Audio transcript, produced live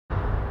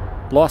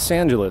Los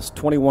Angeles,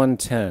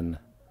 2110.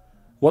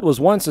 What was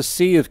once a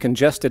sea of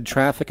congested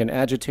traffic and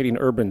agitating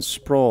urban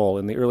sprawl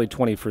in the early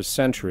 21st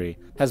century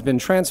has been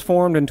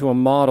transformed into a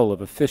model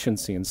of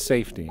efficiency and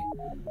safety.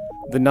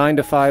 The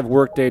 9-to-5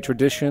 workday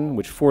tradition,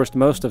 which forced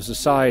most of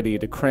society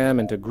to cram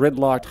into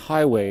gridlocked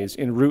highways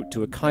en route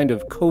to a kind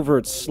of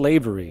covert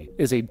slavery,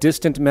 is a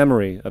distant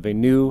memory of a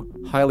new,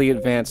 highly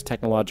advanced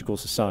technological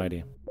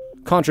society.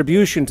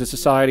 Contribution to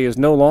society is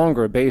no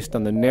longer based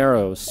on the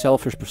narrow,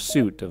 selfish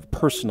pursuit of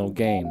personal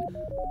gain.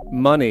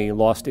 Money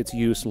lost its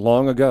use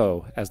long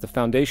ago as the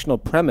foundational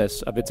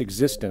premise of its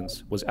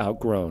existence was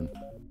outgrown.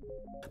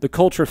 The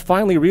culture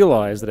finally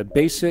realized that a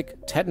basic,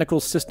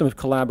 technical system of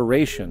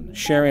collaboration,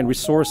 sharing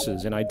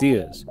resources and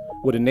ideas,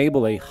 would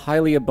enable a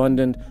highly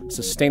abundant,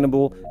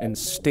 sustainable, and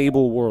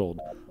stable world,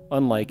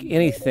 unlike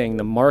anything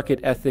the market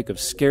ethic of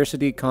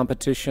scarcity,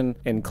 competition,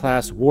 and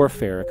class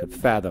warfare could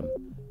fathom.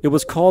 It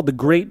was called the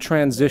Great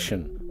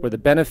Transition, where the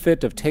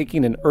benefit of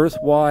taking an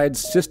Earth-wide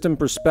system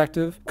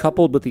perspective,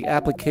 coupled with the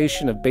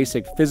application of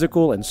basic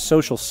physical and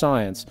social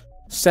science,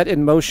 set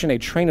in motion a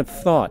train of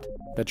thought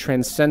that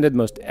transcended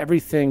most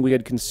everything we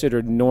had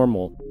considered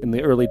normal in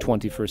the early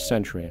 21st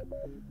century.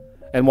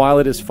 And while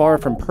it is far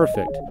from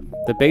perfect,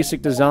 the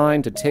basic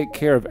design to take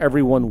care of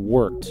everyone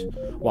worked,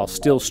 while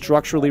still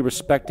structurally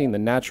respecting the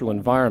natural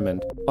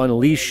environment,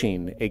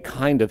 unleashing a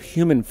kind of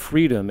human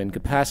freedom and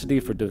capacity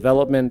for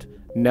development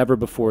never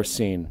before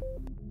seen.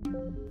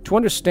 To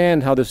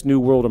understand how this new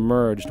world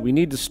emerged, we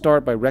need to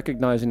start by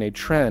recognizing a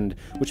trend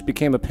which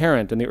became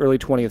apparent in the early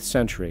 20th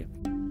century.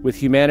 With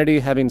humanity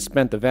having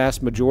spent the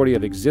vast majority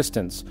of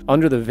existence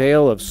under the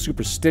veil of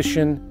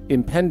superstition,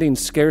 impending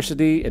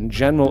scarcity, and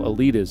general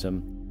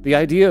elitism, the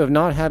idea of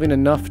not having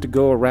enough to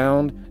go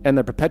around and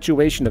the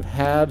perpetuation of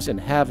haves and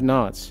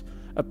have-nots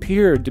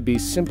appeared to be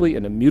simply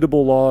an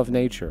immutable law of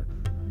nature.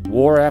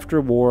 War after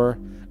war,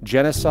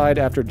 genocide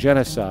after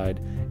genocide,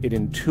 it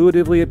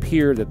intuitively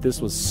appeared that this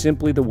was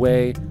simply the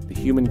way the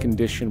human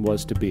condition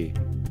was to be.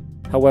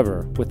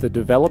 However, with the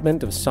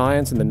development of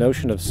science and the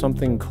notion of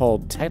something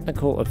called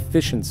technical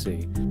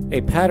efficiency,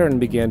 a pattern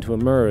began to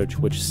emerge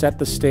which set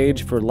the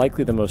stage for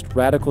likely the most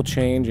radical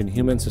change in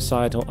human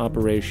societal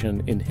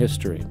operation in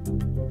history.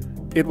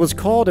 It was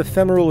called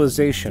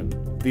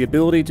Efemeralization, the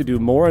ability to do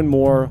more and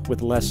more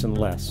with less and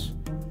less.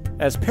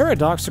 As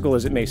paradoxical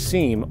as it may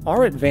seem,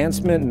 our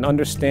advancement in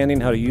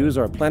understanding how to use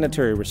our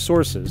planetary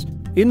resources,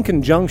 in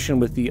conjunction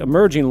with the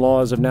emerging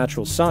laws of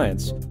natural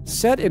science,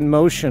 set in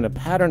motion a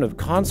pattern of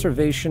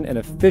conservation and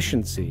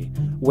efficiency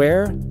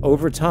where,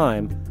 over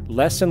time,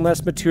 less and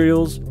less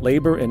materials,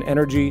 labor, and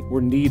energy were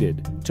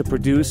needed to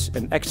produce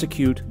and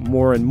execute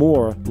more and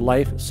more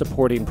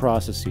life-supporting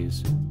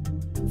processes.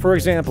 For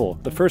example,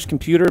 the first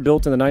computer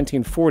built in the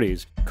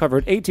 1940s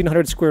covered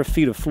 1,800 square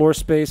feet of floor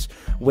space,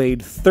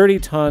 weighed 30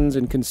 tons,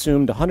 and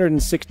consumed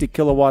 160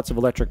 kilowatts of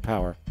electric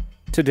power.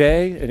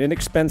 Today, an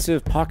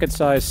inexpensive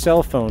pocket-sized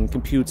cell phone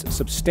computes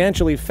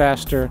substantially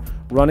faster,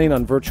 running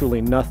on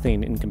virtually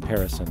nothing in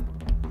comparison.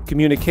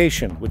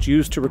 Communication, which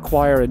used to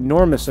require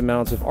enormous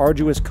amounts of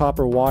arduous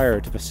copper wire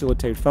to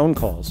facilitate phone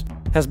calls,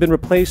 has been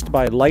replaced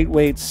by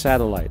lightweight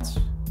satellites.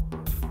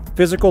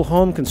 Physical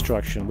home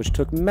construction, which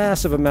took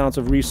massive amounts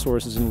of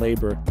resources and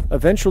labor,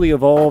 eventually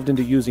evolved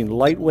into using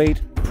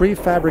lightweight,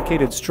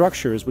 prefabricated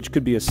structures which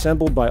could be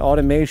assembled by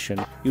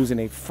automation using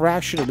a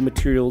fraction of the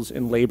materials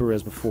and labor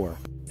as before,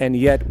 and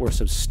yet were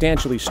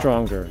substantially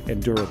stronger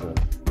and durable.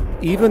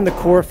 Even the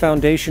core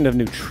foundation of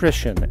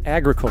nutrition,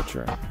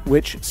 agriculture,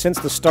 which since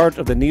the start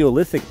of the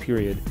Neolithic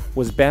period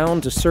was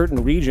bound to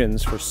certain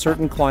regions for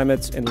certain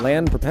climates and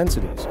land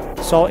propensities,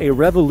 saw a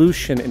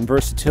revolution in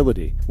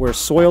versatility, where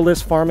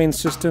soilless farming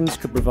systems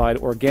could provide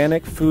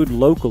organic food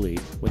locally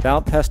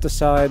without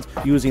pesticides,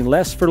 using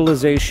less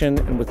fertilization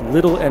and with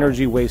little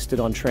energy wasted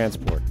on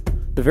transport.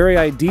 The very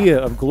idea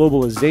of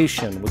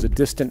globalization was a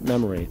distant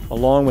memory,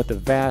 along with the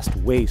vast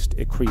waste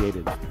it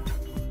created.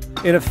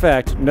 In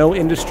effect, no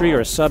industry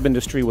or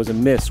sub-industry was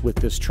amiss with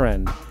this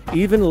trend.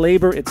 Even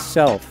labor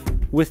itself,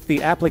 with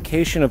the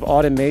application of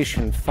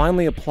automation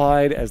finally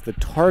applied as the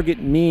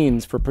target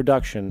means for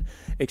production,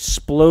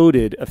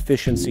 exploded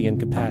efficiency and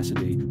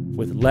capacity,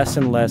 with less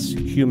and less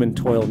human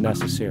toil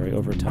necessary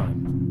over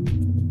time.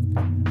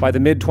 By the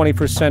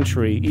mid-21st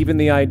century, even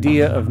the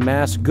idea of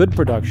mass good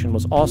production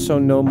was also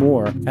no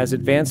more, as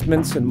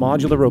advancements in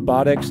modular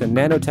robotics and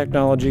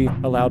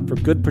nanotechnology allowed for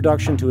good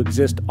production to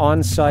exist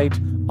on-site,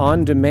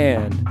 on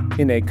demand,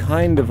 in a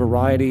kind of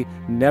variety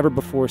never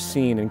before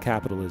seen in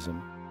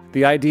capitalism.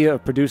 The idea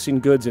of producing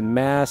goods in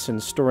mass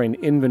and storing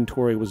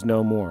inventory was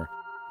no more.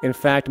 In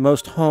fact,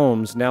 most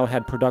homes now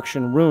had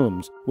production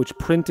rooms, which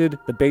printed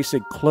the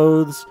basic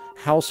clothes,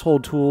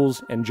 household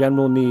tools, and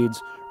general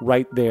needs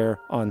right there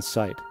on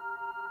site.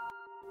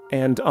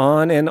 And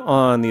on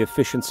the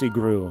efficiency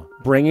grew,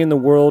 bringing the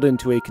world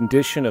into a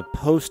condition of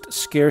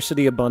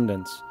post-scarcity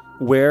abundance,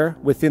 where,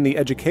 within the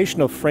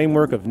educational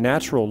framework of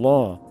natural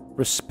law,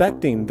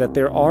 respecting that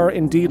there are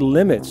indeed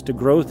limits to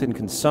growth and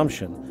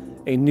consumption,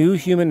 a new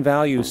human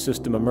values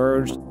system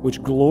emerged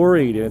which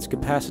gloried in its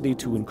capacity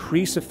to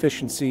increase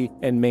efficiency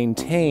and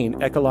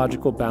maintain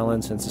ecological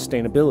balance and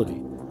sustainability.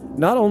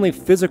 Not only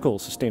physical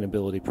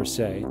sustainability per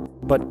se,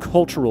 but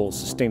cultural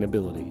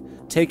sustainability.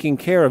 Taking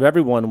care of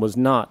everyone was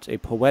not a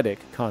poetic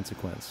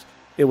consequence.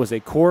 It was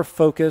a core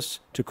focus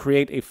to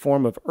create a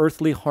form of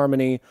earthly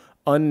harmony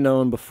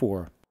unknown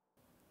before.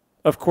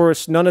 Of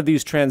course, none of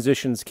these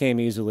transitions came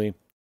easily.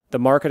 The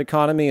market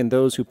economy and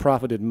those who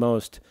profited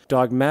most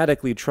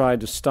dogmatically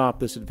tried to stop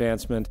this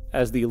advancement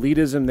as the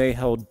elitism they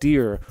held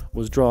dear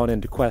was drawn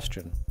into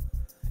question.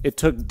 It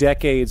took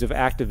decades of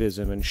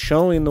activism and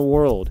showing the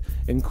world,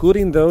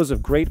 including those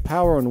of great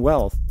power and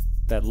wealth,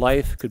 that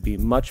life could be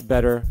much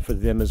better for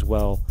them as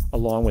well,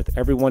 along with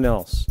everyone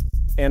else,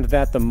 and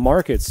that the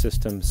market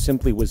system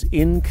simply was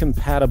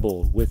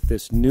incompatible with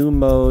this new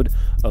mode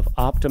of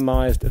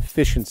optimized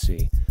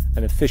efficiency,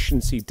 an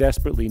efficiency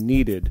desperately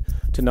needed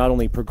to not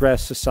only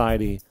progress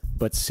society,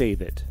 but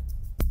save it.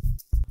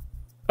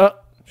 Oh,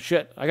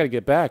 shit, I gotta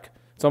get back.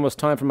 It's almost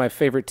time for my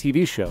favorite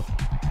TV show.